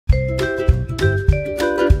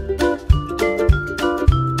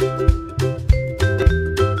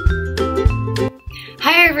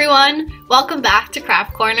Welcome back to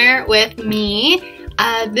Craft Corner with me.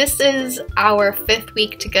 This is our 5th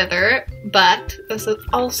week together, but this is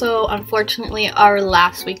also unfortunately our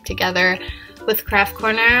last week together with Craft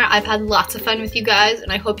Corner. I've had lots of fun with you guys, and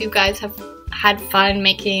I hope you guys have had fun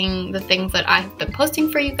making the things that I've been posting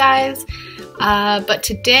for you guys. But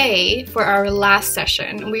today, for our last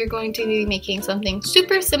session, we are going to be making something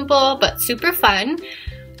super simple but super fun.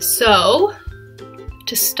 So,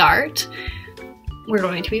 to start, we're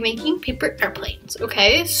going to be making paper airplanes,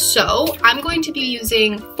 okay? So I'm going to be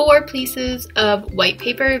using 4 pieces of white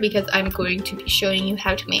paper because I'm going to be showing you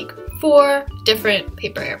how to make 4 different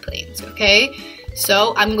paper airplanes, okay?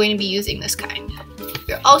 So I'm going to be using this kind.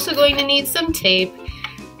 You're also going to need some tape.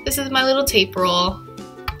 This is my little tape roll.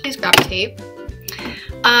 Please grab tape.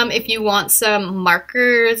 If you want some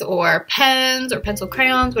markers or pens or pencil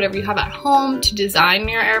crayons, whatever you have at home to design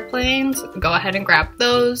your airplanes, go ahead and grab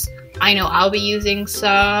those. I know I'll be using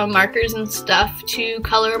some markers and stuff to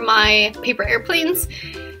color my paper airplanes.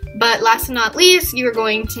 But last but not least, you're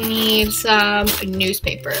going to need some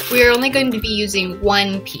newspaper. We are only going to be using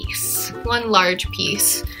one large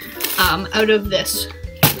piece out of this.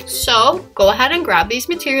 So go ahead and grab these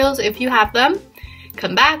materials if you have them.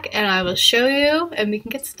 Come back and I will show you and we can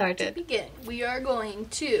get started. To begin, we are going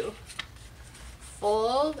to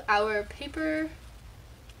fold our paper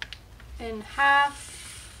in half.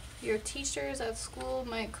 Your teachers at school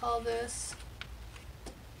might call this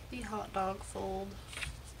the hot dog fold.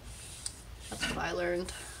 That's what I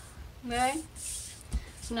learned. Okay?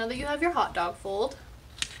 So now that you have your hot dog fold,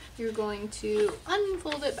 you're going to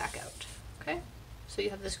unfold it back out. Okay? So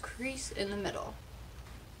you have this crease in the middle.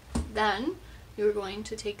 Then you're going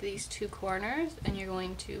to take these 2 corners and you're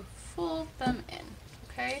going to fold them in.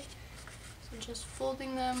 Okay? So just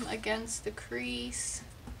folding them against the crease.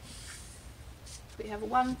 We have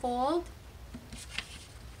one fold,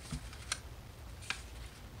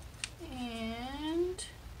 and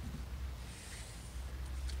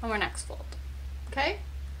our next fold, okay?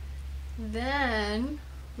 Then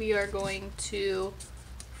we are going to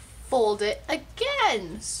fold it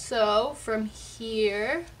again. So from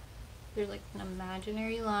here, there's like an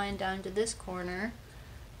imaginary line down to this corner.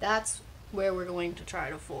 That's where we're going to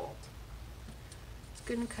try to fold. It's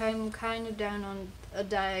going to come kind of down on a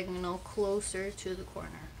diagonal closer to the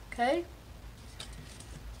corner, okay?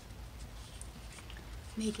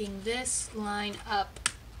 Making this line up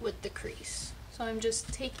with the crease. So I'm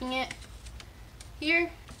just taking it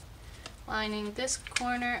here, lining this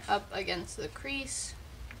corner up against the crease.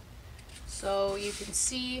 So you can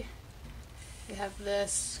see we have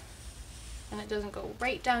this, and it doesn't go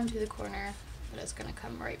right down to the corner, but it's going to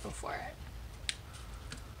come right before it.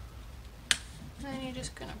 Then you're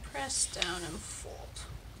just going to press down and fold,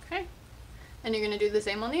 okay? And you're going to do the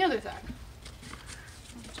same on the other side.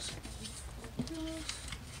 I'm just going to fold this.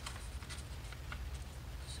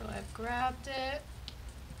 So I've grabbed it,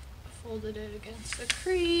 folded it against the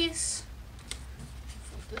crease,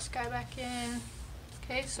 fold this guy back in.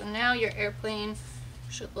 Okay, so now your airplane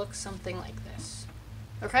should look something like this,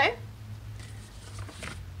 okay?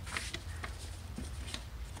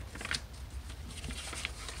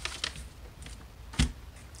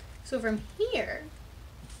 So from here,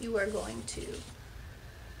 you are going to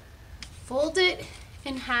fold it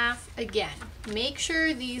in half again. Make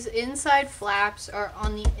sure these inside flaps are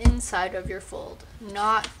on the inside of your fold,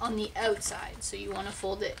 not on the outside. So you want to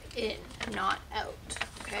fold it in, not out,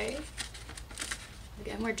 okay?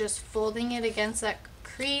 Again, we're just folding it against that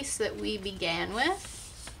crease that we began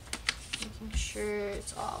with. Making sure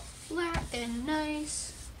it's all flat and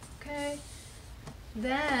nice, okay?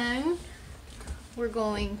 Then we're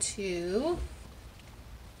going to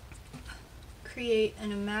create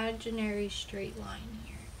an imaginary straight line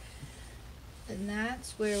here. And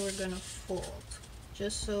that's where we're going to fold,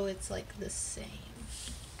 just so it's like the same,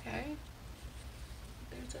 okay?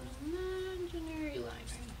 There's an imaginary line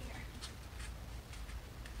right here.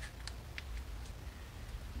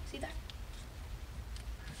 See that?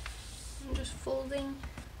 I'm just folding,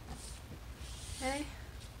 okay?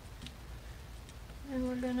 And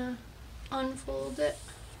we're going to unfold it,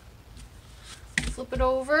 flip it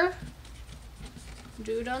over,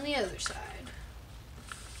 do it on the other side,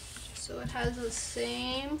 so it has the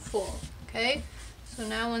same fold, okay? So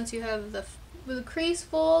now once you have the crease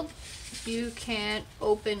fold, you can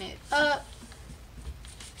open it up,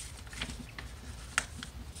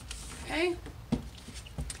 okay?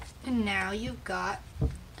 And now you've got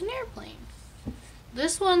an airplane.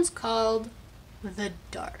 This one's called the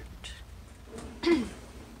Dart.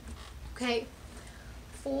 Okay,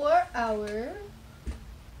 for our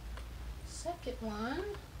second one,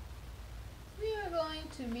 we are going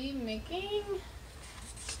to be making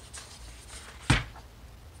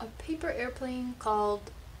a paper airplane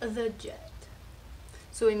called the jet.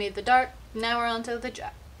 So we made the dart, now we're on to the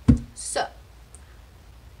jet. So,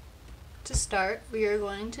 to start, we are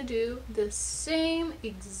going to do the same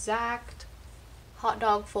exact hot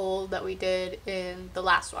dog fold that we did in the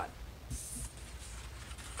last one.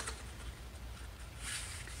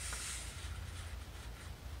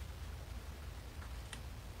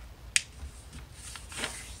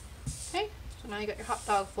 Okay, so now you got your hot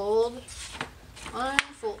dog fold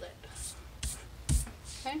unfolded.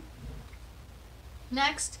 Okay.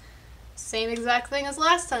 Next, same exact thing as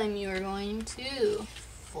last time. You are going to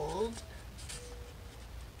fold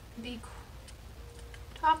the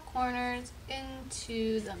top corners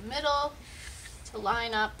into the middle to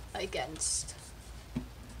line up against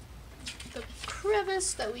the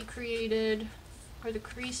crevice that we created, or the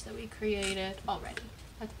crease that we created already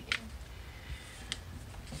at the beginning.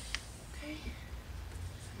 Okay,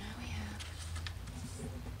 so now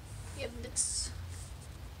we have this.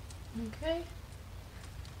 Okay.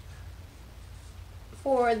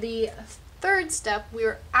 For the third step,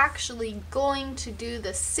 we're actually going to do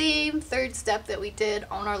the same third step that we did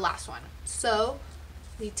on our last one. So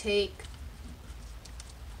we take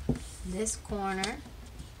this corner,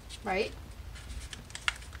 right?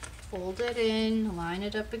 Fold it in, line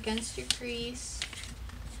it up against your crease,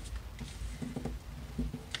 and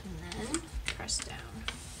then press down.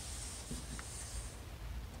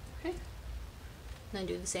 Okay. And then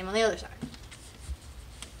do the same on the other side.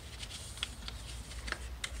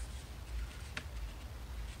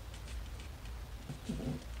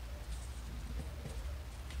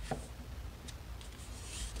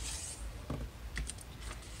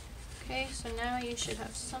 Okay, so now you should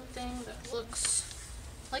have something that looks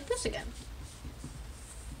like this again.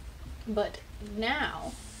 But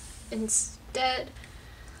now, instead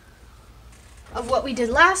of what we did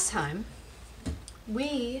last time,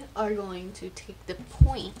 we are going to take the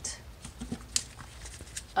point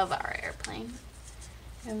of our airplane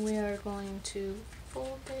and we are going to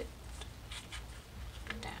fold it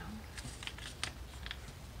down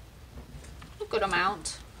a good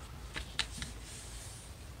amount.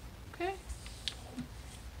 Okay.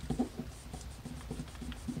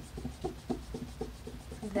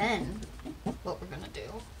 Then what we're going to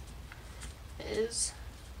do is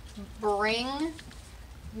bring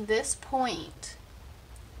this point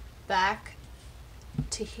back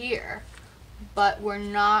to here, but we're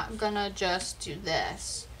not going to just do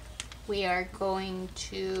this. We are going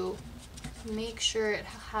to make sure it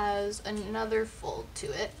has another fold to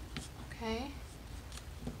it, okay?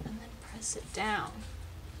 And then press it down.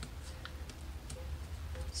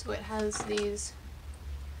 So it has these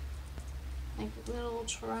like little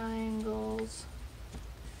triangles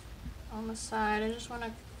on the side. I just want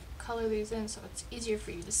to color these in so it's easier for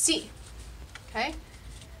you to see. Okay?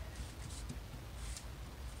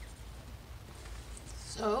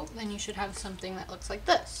 So then you should have something that looks like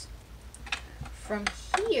this. From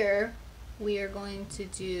here, we are going to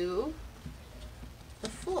do the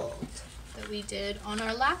fold that we did on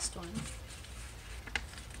our last one.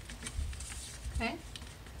 Okay?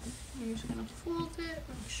 You're just going to fold it,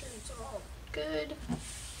 make sure it's all good.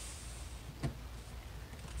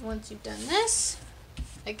 Once you've done this,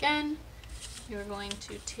 again, you're going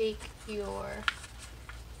to take your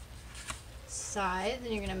sides and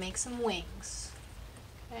you're going to make some wings.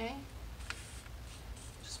 Okay?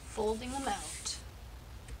 Just folding them out.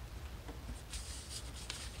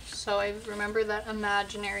 So I remember that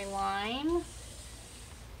imaginary line.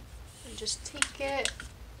 And just take it,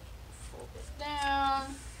 fold it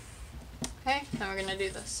down. Okay, now we're going to do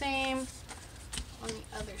the same on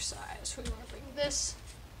the other side. So we want to bring this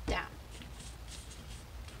down.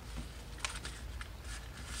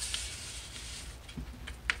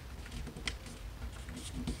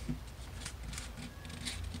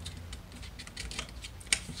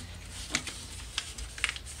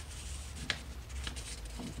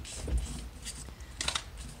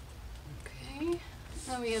 Okay,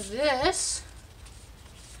 now we have this,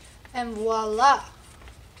 and voila!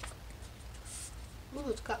 Ooh,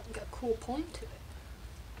 it's got a cool point to it.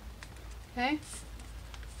 Okay,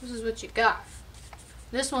 this is what you got.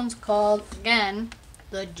 This one's called, again,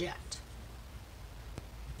 the jet.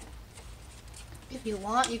 If you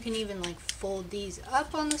want, you can even like fold these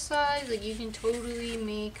up on the sides. Like you can totally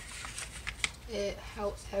make it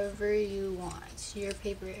however you want. It's your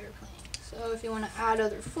paper airplane. So if you want to add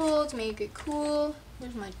other folds, make it cool.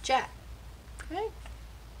 Here's my jet. Okay,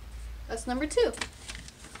 that's number 2.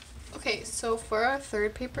 Okay, so for our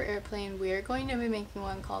third paper airplane, we are going to be making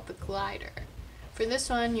one called the glider. for this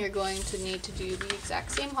one, you're going to need to do the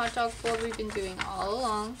exact same hot dog fold we've been doing all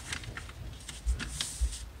along.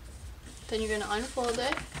 Then you're going to unfold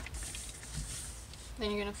it.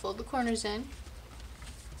 Then you're going to fold the corners in.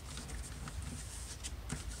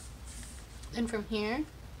 And from here,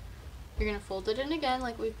 you're going to fold it in again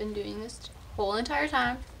like we've been doing this whole entire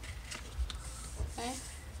time. Okay?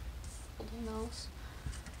 Folding those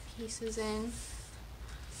pieces in.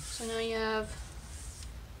 So now you have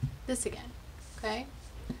this again. Okay?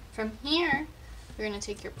 From here, you're going to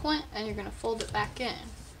take your point and you're going to fold it back in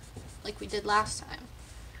like we did last time.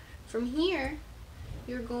 From here,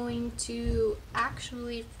 you're going to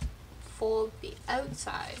actually fold the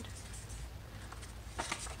outside.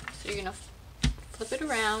 So you're going to flip it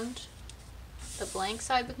around. The blank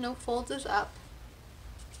side with no folds is up.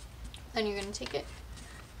 Then you're going to take it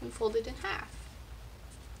and fold it in half.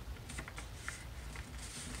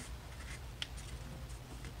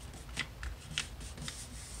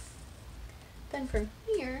 Then from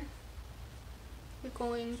here, you're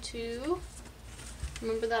going to,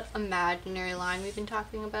 remember that imaginary line we've been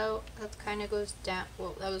talking about? That kind of goes down,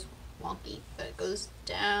 well, that was wonky, but it goes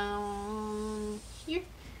down here.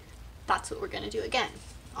 That's what we're going to do again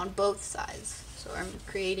on both sides. So I'm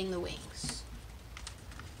creating the wings.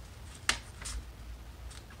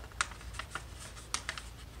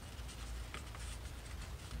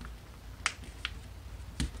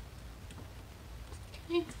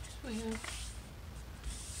 Okay, so we have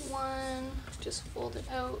one, just fold it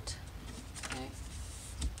out, okay,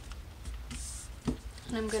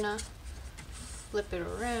 and I'm gonna flip it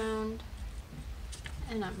around,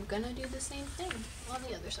 and I'm gonna do the same thing on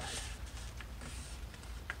the other side.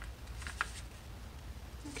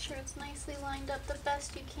 Make sure it's nicely lined up the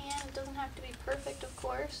best you can. It doesn't have to be perfect, of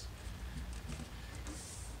course.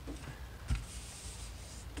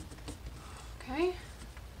 Okay,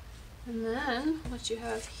 and then what you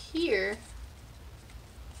have here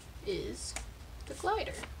is the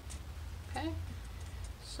glider. Okay,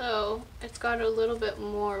 so it's got a little bit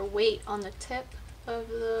more weight on the tip of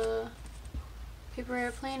the paper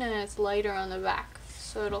airplane and it's lighter on the back,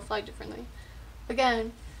 so it'll fly differently.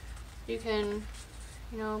 Again, you can,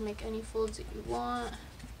 you know, make any folds that you want.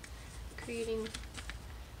 Creating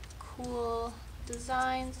cool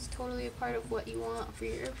designs is totally a part of what you want for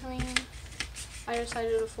your airplane. I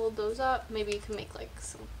decided to fold those up. Maybe you can make like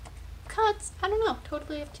some cuts, I don't know,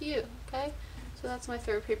 totally up to you. Okay, so that's my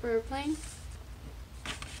third paper airplane.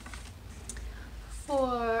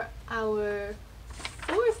 For our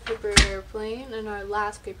fourth paper airplane and our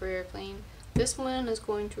last paper airplane, this one is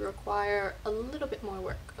going to require a little bit more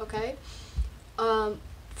work. Okay,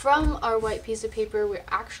 from our white piece of paper, we're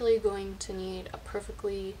actually going to need a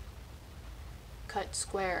perfectly cut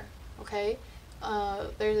square. Okay,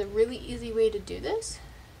 there's a really easy way to do this.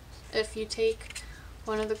 If you take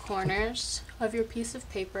one of the corners of your piece of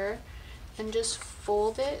paper and just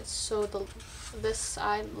fold it so this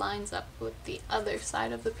side lines up with the other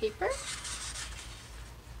side of the paper.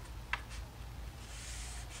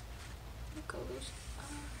 It goes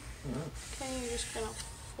up. Okay, you're just gonna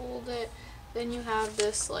fold it. Then you have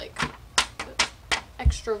this like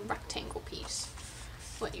extra rectangle piece.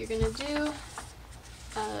 What you're gonna do,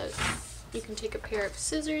 you can take a pair of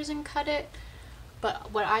scissors and cut it.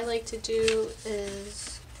 But what I like to do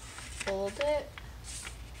is fold it.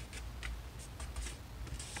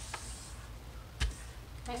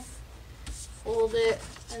 Okay. Fold it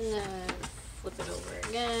and then flip it over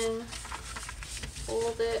again.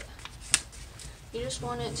 Fold it. You just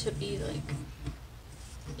want it to be like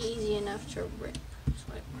easy enough to rip.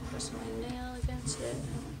 So I press my nail against it.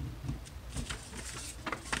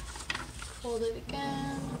 Fold it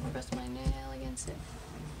again. Press my nail against it.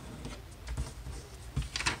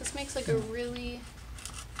 This makes like a really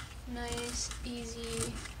nice,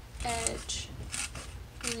 easy edge.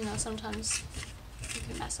 You know, sometimes you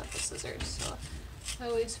can mess up with scissors, so I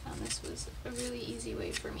always found this was a really easy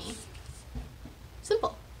way for me.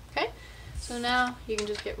 Simple, okay? So now you can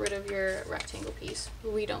just get rid of your rectangle piece.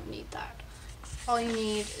 We don't need that. All you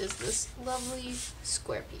need is this lovely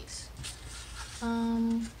square piece.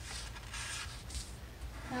 Now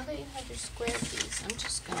that you have your square piece, I'm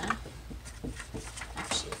just gonna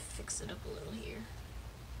actually fix it up a little here.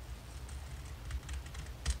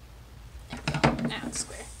 There we go. Now it's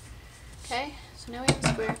square. Okay, so now we have a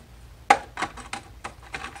square.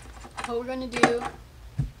 What we're going to do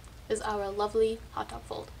is our lovely hot dog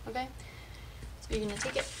fold, okay? So you're going to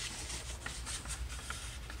take it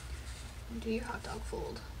and do your hot dog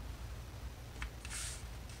fold.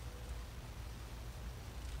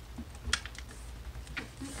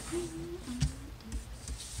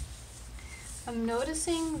 I'm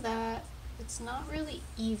noticing that it's not really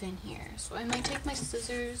even here. So I might take my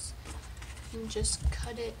scissors and just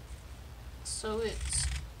cut it so it's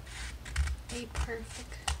a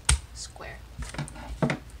perfect square.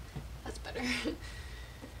 That's better.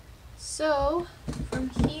 So from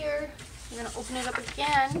here, you're gonna open it up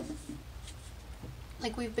again,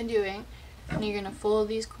 like we've been doing, and you're gonna fold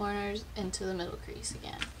these corners into the middle crease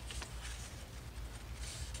again.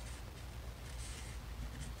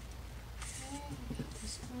 Okay,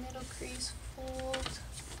 this middle crease fold.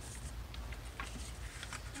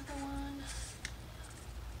 Another one.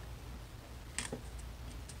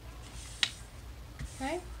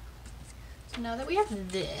 Okay. So now that we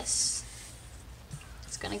have this,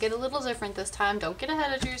 it's gonna get a little different this time. Don't get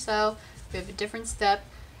ahead of yourself. We have a different step.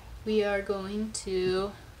 We are going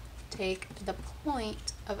to take the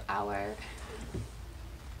point of our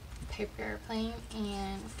paper airplane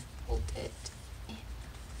and fold it in.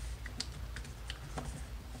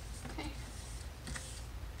 Okay.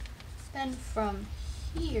 Then from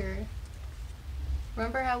here,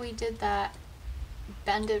 remember how we did that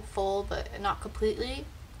bended fold but not completely?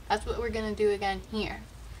 That's what we're gonna do again here.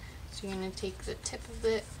 So you're gonna take the tip of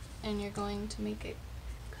it and you're going to make it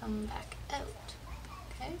come back out.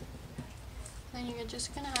 Okay? Then you're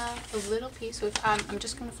just gonna have a little piece, which I'm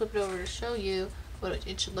just gonna flip it over to show you what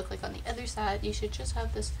it should look like on the other side. You should just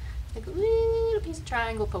have this like little piece of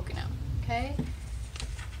triangle poking out. Okay?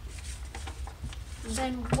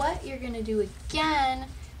 Then what you're gonna do again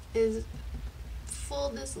is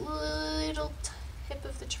fold this little tip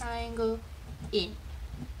of the triangle in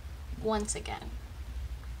once again.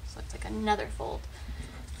 So it's like another fold.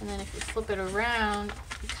 And then if you flip it around,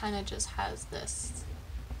 it kind of just has this,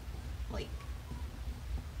 like,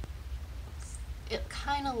 it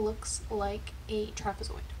kind of looks like a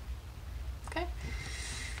trapezoid. Okay?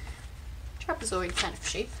 Trapezoid kind of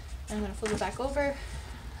shape. And I'm going to flip it back over.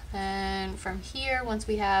 And from here, once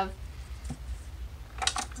we have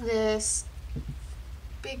this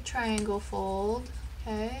big triangle fold,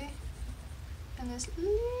 okay, and this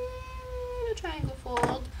little triangle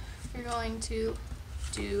fold, we're going to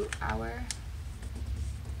do our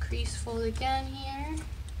crease fold again here,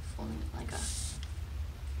 folding it like a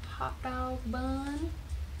hot dog bun.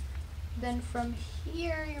 Then from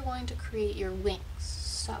here, you're going to create your wings.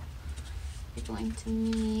 So you're going to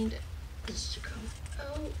need this to come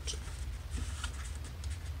out.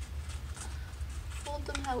 Fold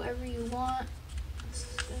them however you want. This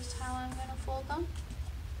is how I'm going to fold them.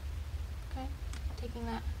 Okay, taking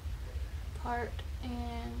that part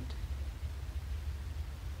and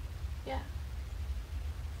yeah,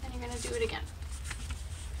 and you're going to do it again.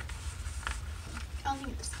 I'll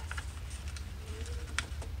leave this side.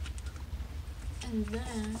 And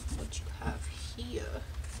then what you have here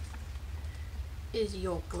is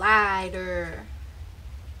your glider.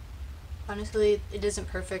 Honestly, it isn't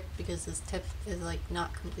perfect because this tip is like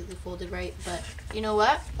not completely folded right, but you know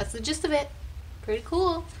what? That's the gist of it. Pretty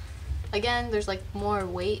cool. Again, there's like more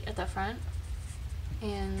weight at the front,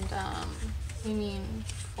 and you mean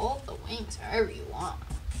fold the wings however you want.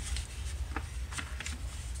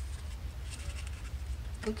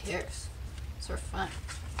 Who cares? It's for fun.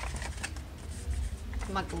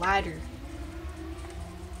 My glider.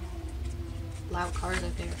 Loud cars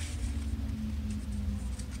out there.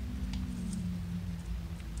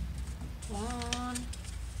 One,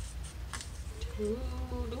 two,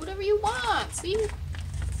 do whatever you want. See?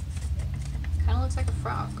 Kind of looks like a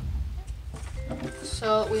frog.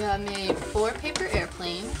 So we have made 4 paper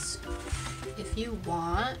airplanes. If you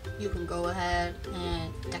want, you can go ahead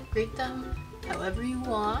and decorate them however you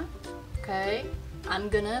want. Okay? I'm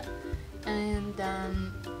gonna. And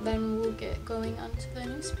then we'll get going onto the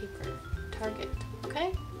newspaper target.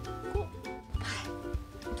 Okay? Cool.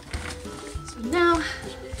 So now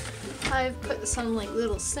I've put some like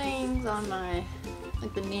little sayings on my,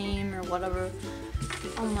 like the name or whatever,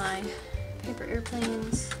 on my paper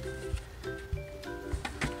airplanes.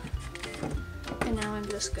 And now I'm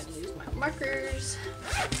just gonna use my markers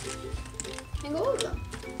and go over them.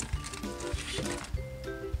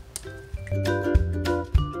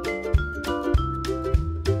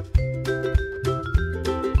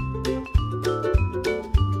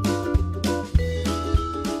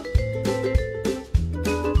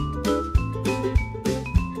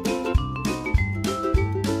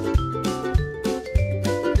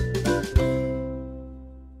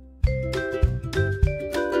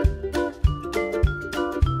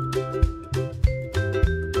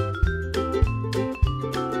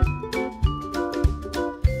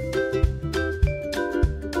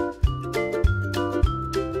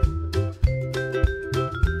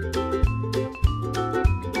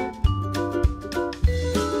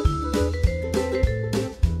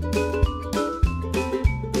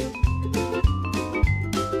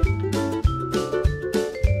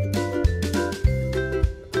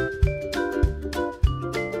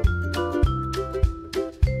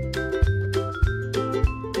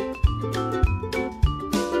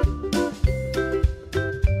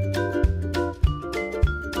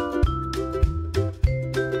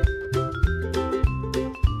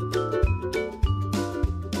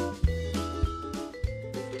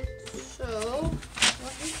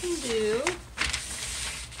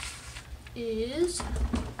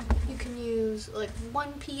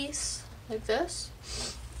 one piece like this,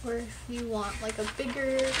 or if you want like a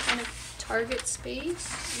bigger kind of target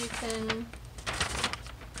space, you can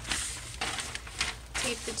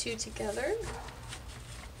tape the two together,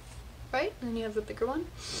 right? And then you have a bigger one.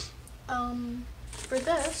 For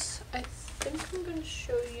this, I think I'm going to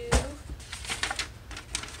show you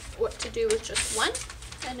what to do with just one,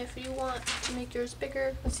 and if you want to make yours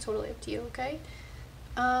bigger, that's totally up to you, okay?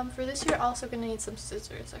 For this you're also going to need some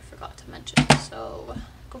scissors, I forgot to mention, so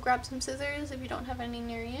go grab some scissors if you don't have any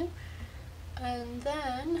near you. And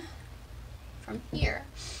then from here,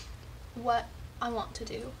 what I want to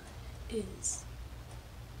do is,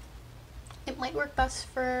 it might work best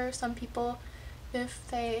for some people if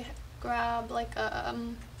they grab like a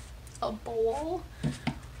bowl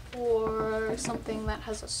or something that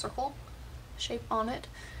has a circle shape on it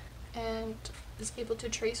and is able to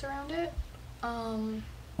trace around it. I'm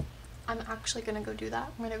actually gonna go do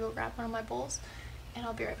that. I'm gonna go grab one of my bowls and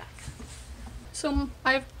I'll be right back. So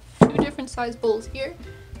I have two different size bowls here.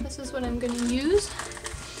 This is what I'm gonna use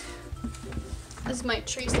as my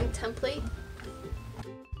tracing template.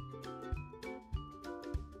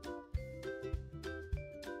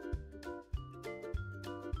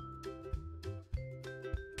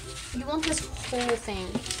 You want this whole thing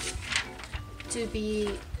to be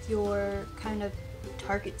your kind of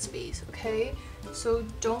target space, okay? So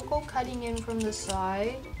don't go cutting in from the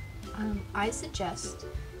side. I suggest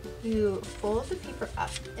you fold the paper up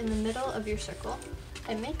in the middle of your circle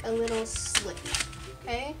and make a little slit,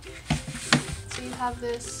 okay? So you have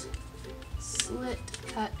this slit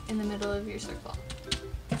cut in the middle of your circle.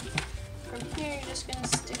 From here, you're just gonna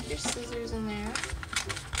stick your scissors in there.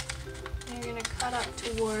 And you're going to cut up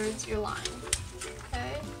towards your line,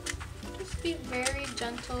 okay? Just be very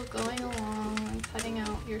gentle going along and cutting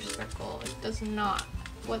out your circle. It does not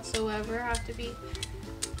whatsoever have to be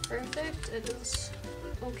perfect. It is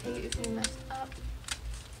okay if you mess up,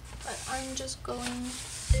 but I'm just going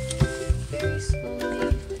very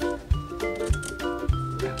slowly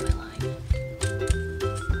around my line.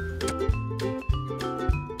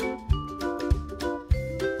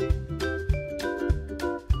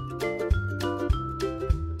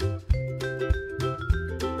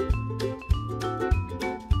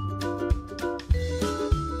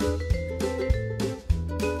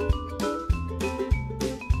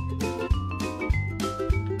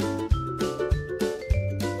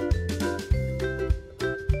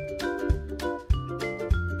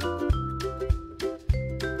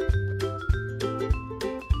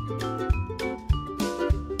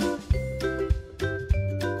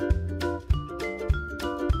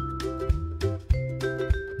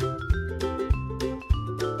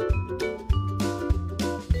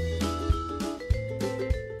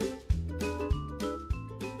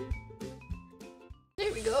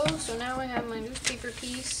 So now I have my newspaper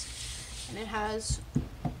piece and it has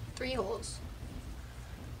 3 holes.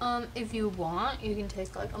 If you want, you can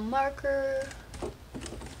take like a marker,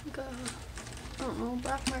 like a, I don't know,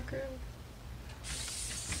 black marker.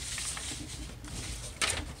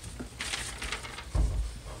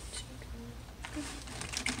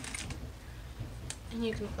 And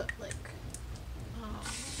you can put like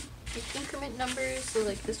increment numbers, so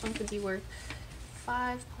like this one could be worth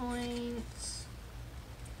 5 points.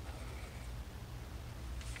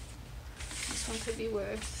 This one could be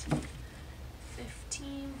worth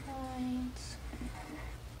 15 points,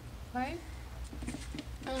 right?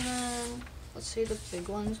 And then let's say the big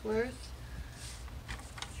one's worth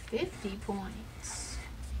 50 points.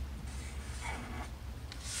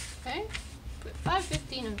 Okay, put 5,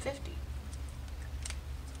 15, and 50.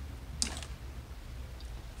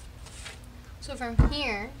 So from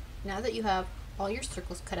here, now that you have all your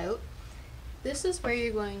circles cut out, this is where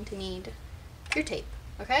you're going to need your tape,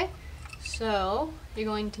 okay? So you're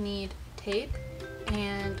going to need tape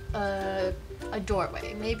and a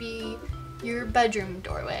doorway, maybe your bedroom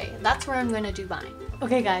doorway. That's where I'm going to do mine.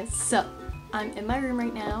 Okay guys, so I'm in my room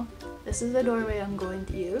right now. This is the doorway I'm going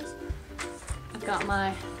to use. I've got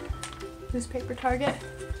my newspaper target,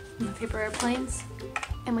 my paper airplanes,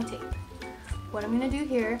 and my tape. What I'm going to do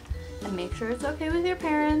here, and make sure it's okay with your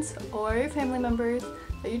parents or your family members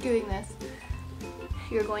that you're doing this,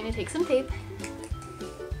 you're going to take some tape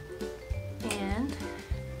and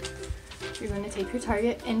you're going to tape your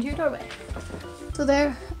target into your doorway. So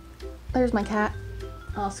there's my cat,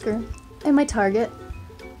 Oscar, and my target.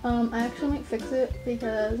 I actually might fix it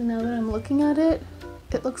because now that I'm looking at it,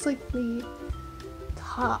 it looks like the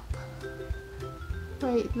top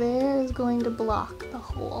right there is going to block the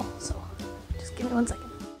hole. So just give me 1 second.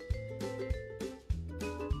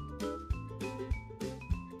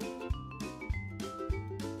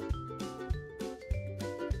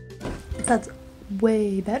 That's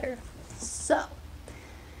way better. So,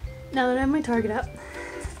 now that I have my target up,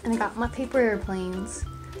 and I got my paper airplanes,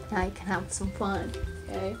 now I can have some fun,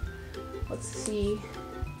 okay? Let's see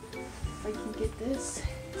if I can get this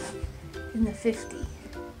in the 50.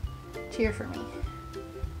 Cheer for me.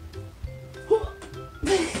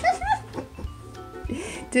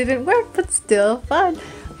 Didn't work, but still fun.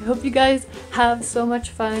 I hope you guys have so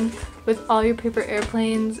much fun with all your paper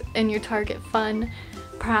airplanes and your target fun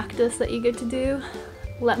practice that you get to do.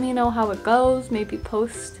 Let me know how it goes. Maybe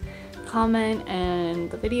post, comment,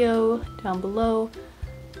 and the video down below.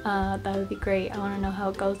 That would be great. I want to know how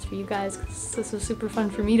it goes for you guys because this was super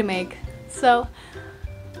fun for me to make. So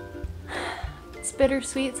it's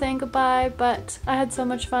bittersweet saying goodbye, but I had so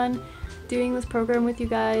much fun doing this program with you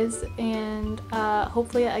guys, and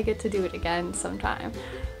hopefully I get to do it again sometime.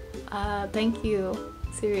 Thank you,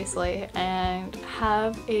 seriously, and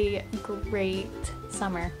have a great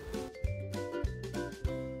summer.